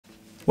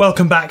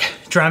Welcome back,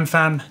 Dram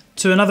Fam,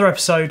 to another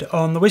episode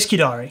on the Whisky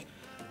Diary,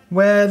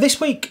 where this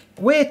week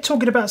we're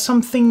talking about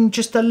something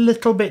just a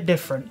little bit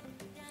different.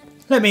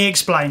 Let me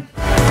explain.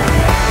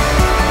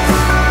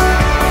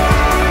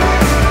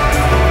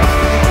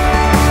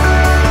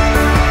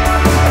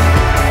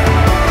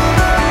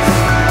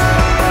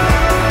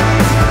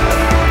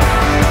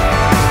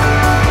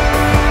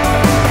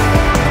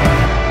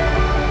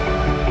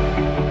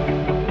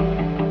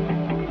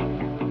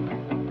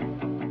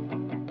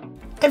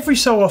 Every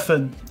so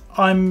often,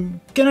 I'm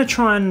gonna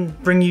try and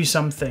bring you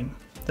something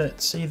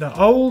that's either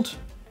old,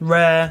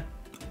 rare,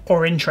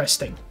 or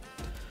interesting.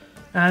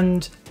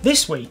 And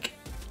this week,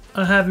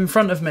 I have in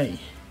front of me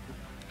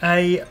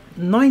a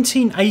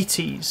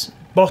 1980s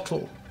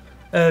bottle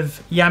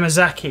of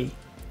Yamazaki,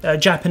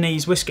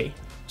 Japanese whiskey.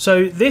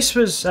 So this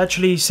was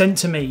actually sent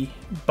to me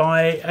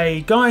by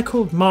a guy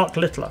called Mark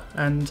Littler,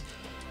 and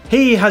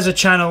he has a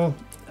channel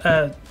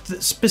that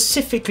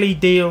specifically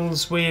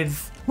deals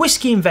with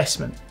whiskey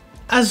investment.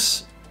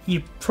 As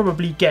you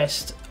probably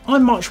guessed,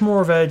 I'm much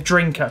more of a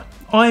drinker.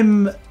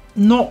 I'm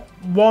not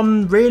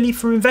one really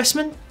for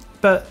investment,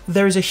 but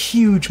there is a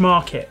huge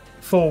market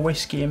for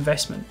whiskey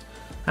investment.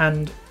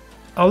 And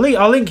I'll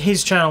link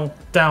his channel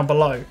down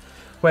below,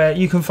 where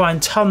you can find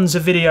tons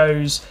of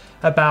videos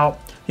about,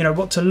 you know,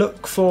 what to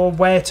look for,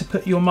 where to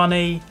put your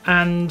money,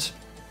 and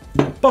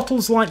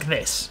bottles like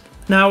this.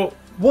 Now,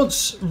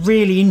 what's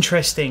really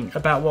interesting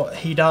about what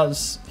he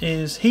does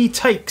is he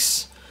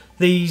takes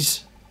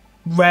these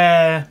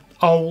rare,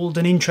 old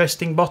and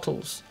interesting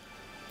bottles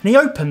and he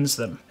opens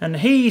them and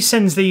he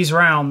sends these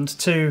around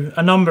to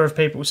a number of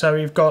people. So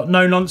we've got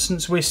No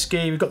Nonsense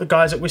Whiskey, we've got the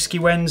guys at Whiskey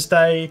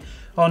Wednesday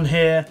on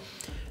here,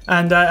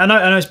 and I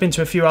know it's been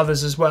to a few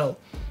others as well,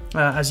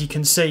 as you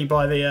can see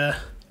by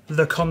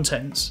the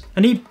contents.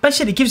 And he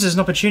basically gives us an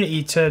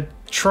opportunity to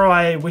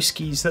try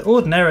whiskies that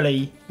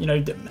ordinarily, you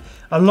know,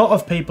 a lot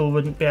of people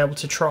wouldn't be able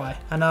to try,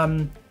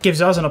 and gives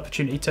us an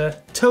opportunity to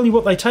tell you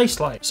what they taste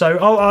like. So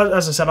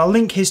as I said, I'll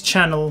link his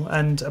channel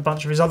and a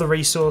bunch of his other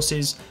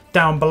resources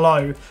down below,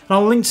 and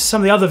I'll link to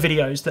some of the other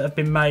videos that have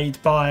been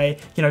made by,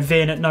 you know,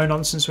 Vin at No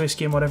Nonsense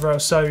Whiskey and whatever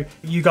else, so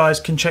you guys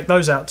can check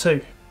those out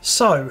too.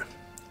 So,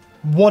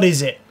 what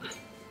is it?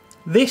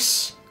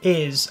 This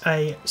is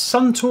a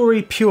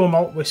Suntory Pure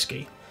Malt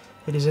Whiskey.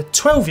 It is a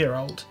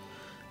 12-year-old.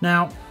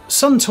 Now,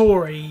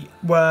 Suntory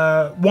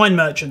were wine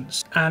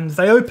merchants, and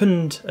they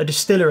opened a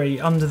distillery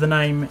under the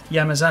name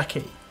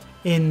Yamazaki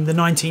in the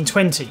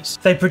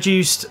 1920s. They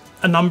produced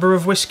a number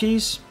of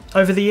whiskies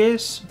over the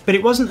years, but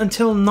it wasn't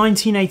until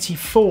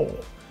 1984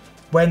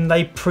 when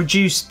they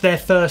produced their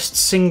first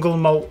single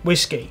malt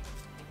whiskey,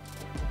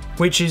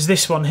 which is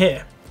this one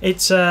here.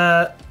 It's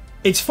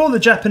for the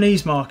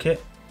Japanese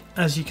market,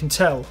 as you can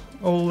tell.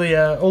 All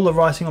the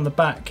writing on the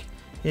back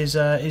is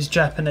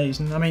Japanese,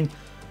 and I mean,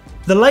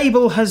 the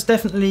label has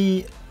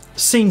definitely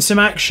seen some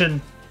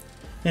action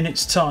in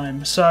its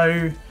time,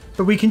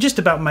 but we can just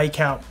about make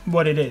out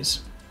what it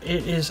is.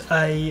 It is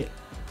a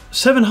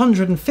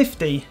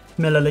 750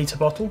 milliliter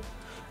bottle,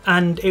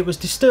 and it was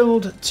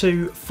distilled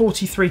to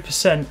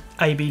 43%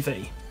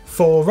 ABV.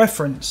 For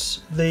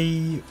reference,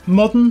 the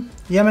modern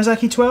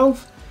Yamazaki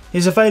 12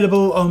 is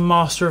available on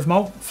Master of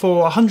Malt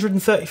for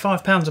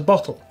 £135 a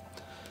bottle.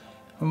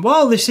 And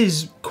while this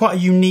is quite a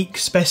unique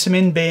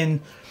specimen,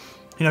 being,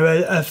 you know,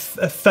 a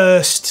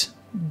first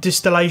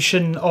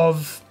distillation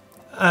of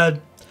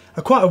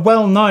quite a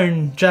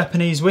well-known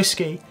Japanese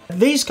whiskey,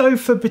 these go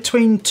for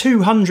between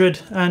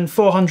 £200 and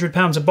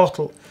 £400 a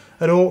bottle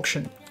at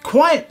auction.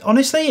 Quite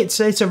honestly, it's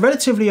a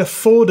relatively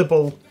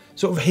affordable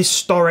sort of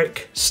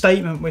historic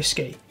statement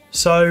whiskey.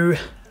 So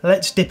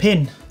let's dip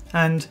in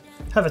and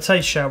have a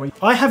taste, shall we?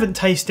 I haven't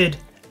tasted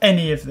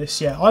any of this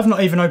yet. I've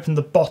not even opened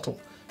the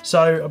bottle,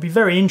 so I'll be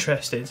very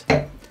interested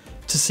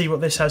to see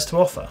what this has to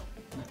offer.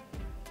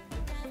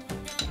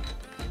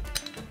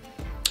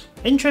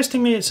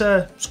 Interestingly, it's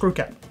a screw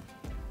cap.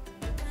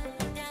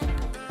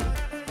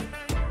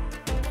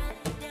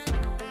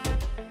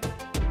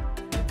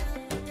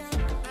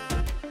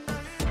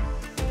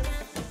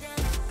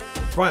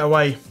 Right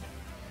away,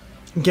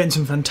 I'm getting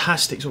some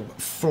fantastic sort of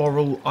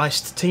floral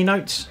iced tea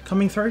notes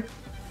coming through.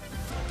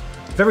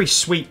 Very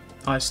sweet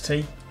iced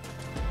tea.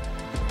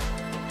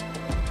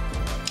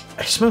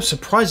 It smells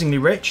surprisingly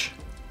rich.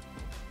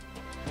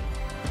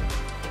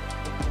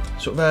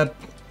 Sort of a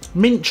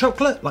mint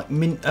chocolate, like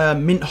mint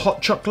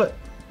hot chocolate.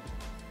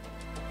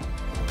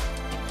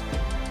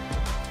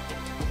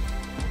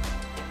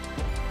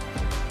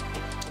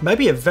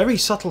 Maybe a very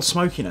subtle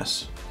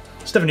smokiness.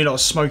 It's definitely not a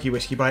smoky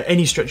whiskey by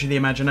any stretch of the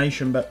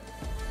imagination, but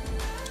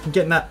I'm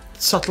getting that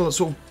subtle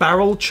sort of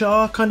barrel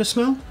char kind of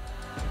smell.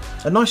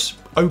 A nice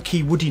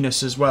oaky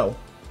woodiness as well.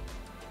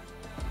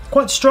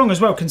 Quite strong as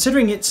well,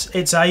 considering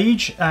its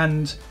age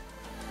and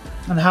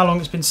how long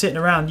it's been sitting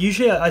around.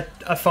 Usually I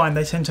find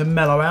they tend to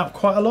mellow out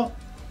quite a lot,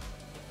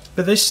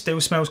 but this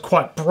still smells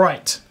quite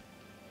bright.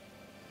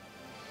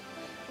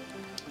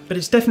 But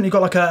it's definitely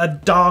got like a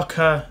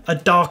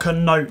darker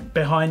note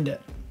behind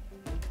it.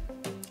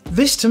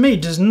 This to me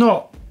does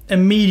not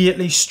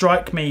immediately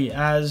strike me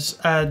as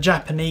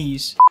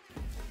Japanese.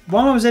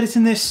 While I was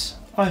editing this,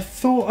 I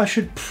thought I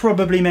should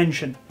probably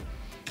mention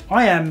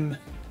I am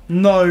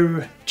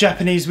no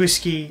Japanese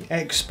whiskey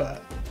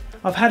expert.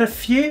 I've had a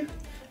few,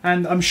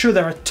 and I'm sure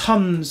there are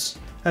tons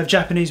of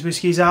Japanese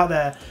whiskies out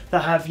there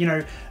that have, you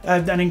know,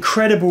 an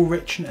incredible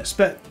richness.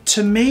 But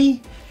to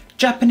me,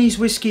 Japanese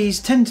whiskies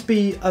tend to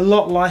be a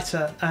lot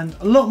lighter and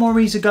a lot more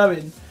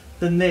easygoing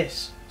than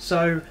this.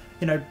 So,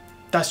 you know,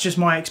 that's just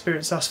my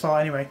experience thus far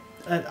anyway,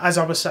 as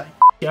I was saying.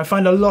 Yeah,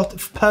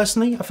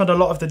 personally, I find a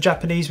lot of the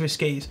Japanese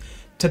whiskies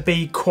to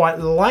be quite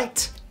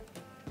light.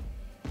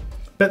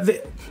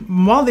 But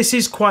while this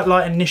is quite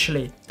light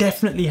initially, it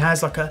definitely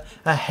has like a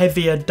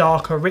heavier,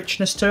 darker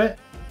richness to it.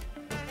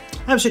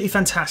 Absolutely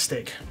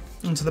fantastic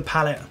onto the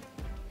palate.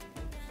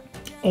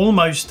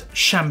 Almost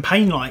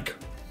champagne-like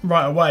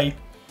right away.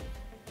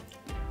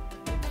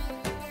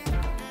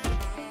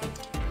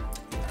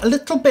 A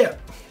little bit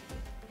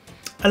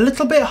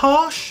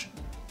harsh,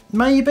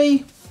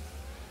 maybe.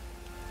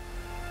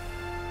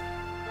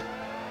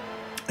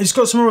 It's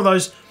got some more of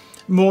those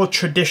more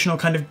traditional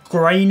kind of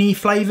grainy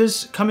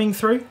flavours coming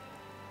through.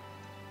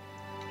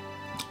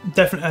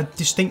 Definitely a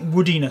distinct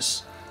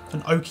woodiness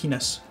and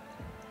oakiness.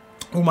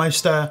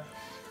 Almost a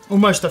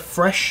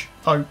fresh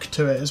oak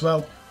to it as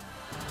well.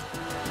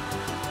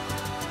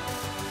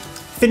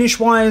 Finish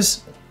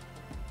wise,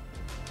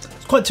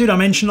 it's quite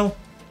two-dimensional.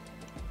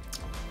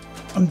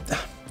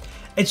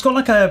 It's got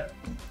like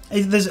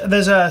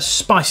there's a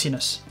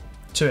spiciness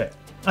to it.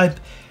 I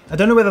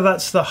don't know whether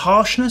that's the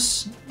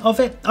harshness of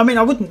it. I mean,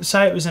 I wouldn't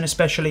say it was an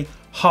especially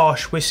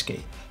harsh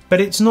whiskey,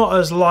 but it's not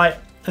as light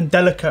and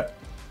delicate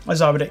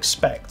as I would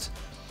expect.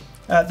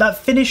 That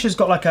finish has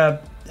got like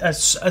a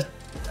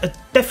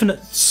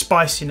definite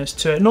spiciness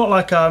to it, not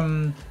like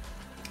a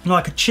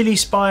chili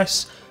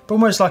spice, but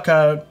almost like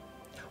a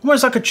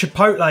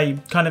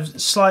chipotle, kind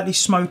of slightly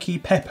smoky,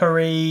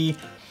 peppery,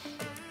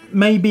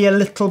 maybe a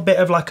little bit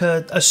of like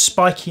a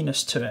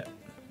spikiness to it.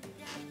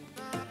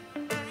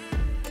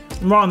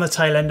 Right on the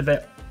tail end of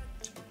it,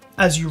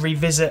 as you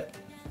revisit,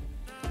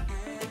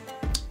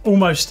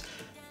 almost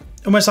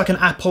like an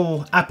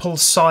apple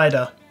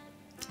cider.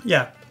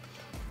 Yeah,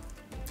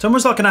 it's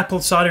almost like an apple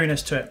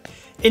cideriness to it.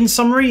 In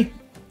summary,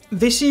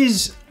 this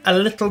is a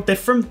little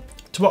different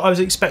to what I was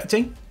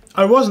expecting.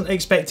 I wasn't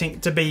expecting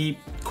it to be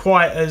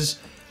quite as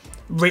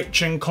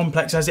rich and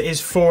complex as it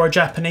is for a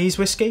Japanese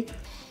whiskey.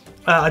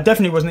 I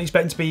definitely wasn't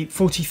expecting to be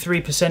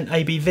 43%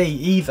 ABV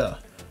either,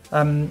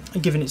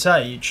 given its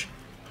age.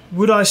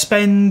 Would I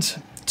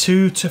spend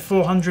 £200 to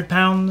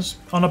 £400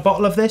 on a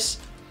bottle of this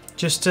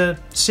just to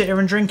sit here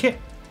and drink it?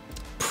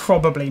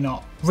 Probably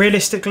not.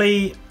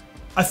 Realistically,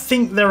 I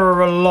think there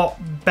are a lot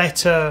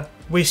better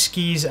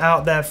whiskies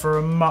out there for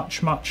a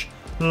much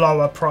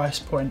lower price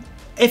point.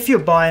 If you're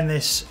buying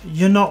this,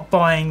 you're not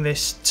buying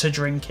this to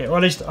drink it, or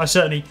at least I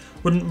certainly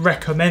wouldn't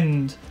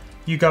recommend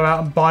you go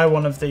out and buy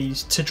one of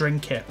these to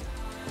drink it.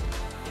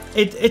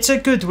 It's a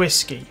good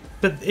whiskey,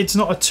 but it's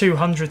not a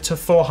 £200 to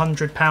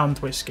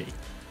 £400 whiskey.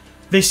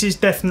 This is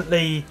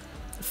definitely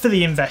for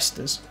the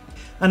investors.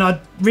 And I'd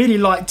really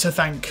like to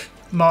thank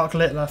Mark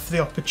Littler for the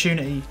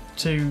opportunity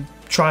to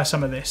try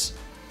some of this.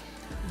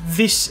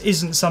 This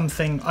isn't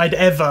something I'd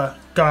ever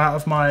go out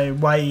of my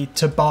way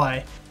to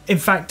buy. In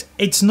fact,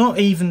 it's not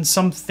even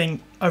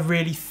something I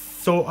really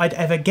thought I'd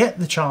ever get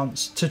the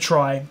chance to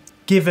try,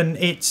 given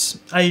its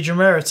age and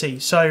rarity.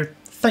 So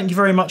thank you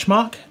very much,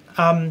 Mark.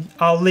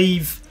 I'll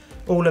leave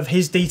all of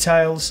his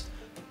details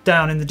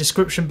down in the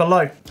description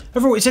below.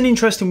 Overall, it's an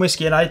interesting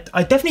whiskey, and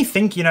I definitely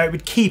think, you know, it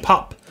would keep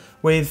up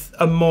with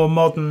a more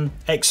modern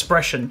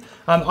expression.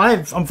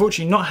 I've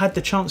unfortunately not had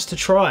the chance to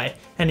try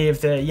any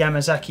of the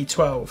Yamazaki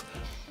 12,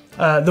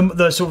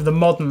 the sort of the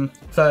modern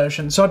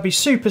version, so I'd be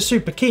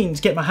super keen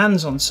to get my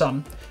hands on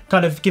some,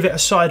 kind of give it a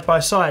side by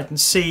side and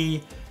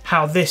see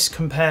how this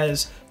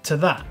compares to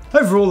that.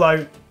 Overall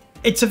though,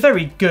 it's a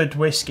very good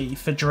whiskey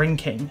for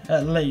drinking,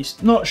 at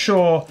least. Not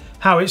sure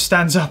how it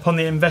stands up on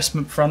the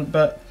investment front,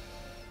 but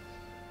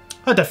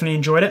I definitely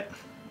enjoyed it.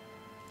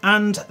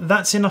 And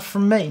that's enough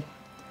from me.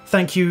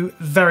 Thank you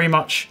very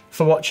much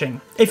for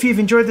watching. If you've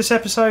enjoyed this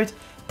episode,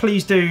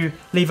 please do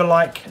leave a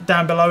like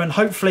down below, and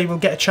hopefully we'll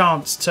get a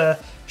chance to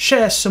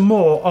share some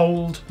more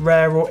old,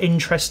 rare or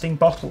interesting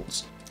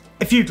bottles.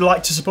 If you'd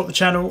like to support the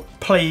channel,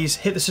 please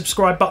hit the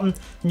subscribe button,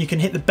 and you can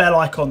hit the bell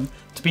icon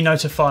to be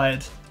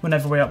notified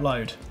whenever we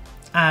upload.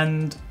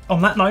 And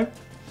on that note,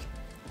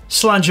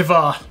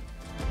 Slanjavar.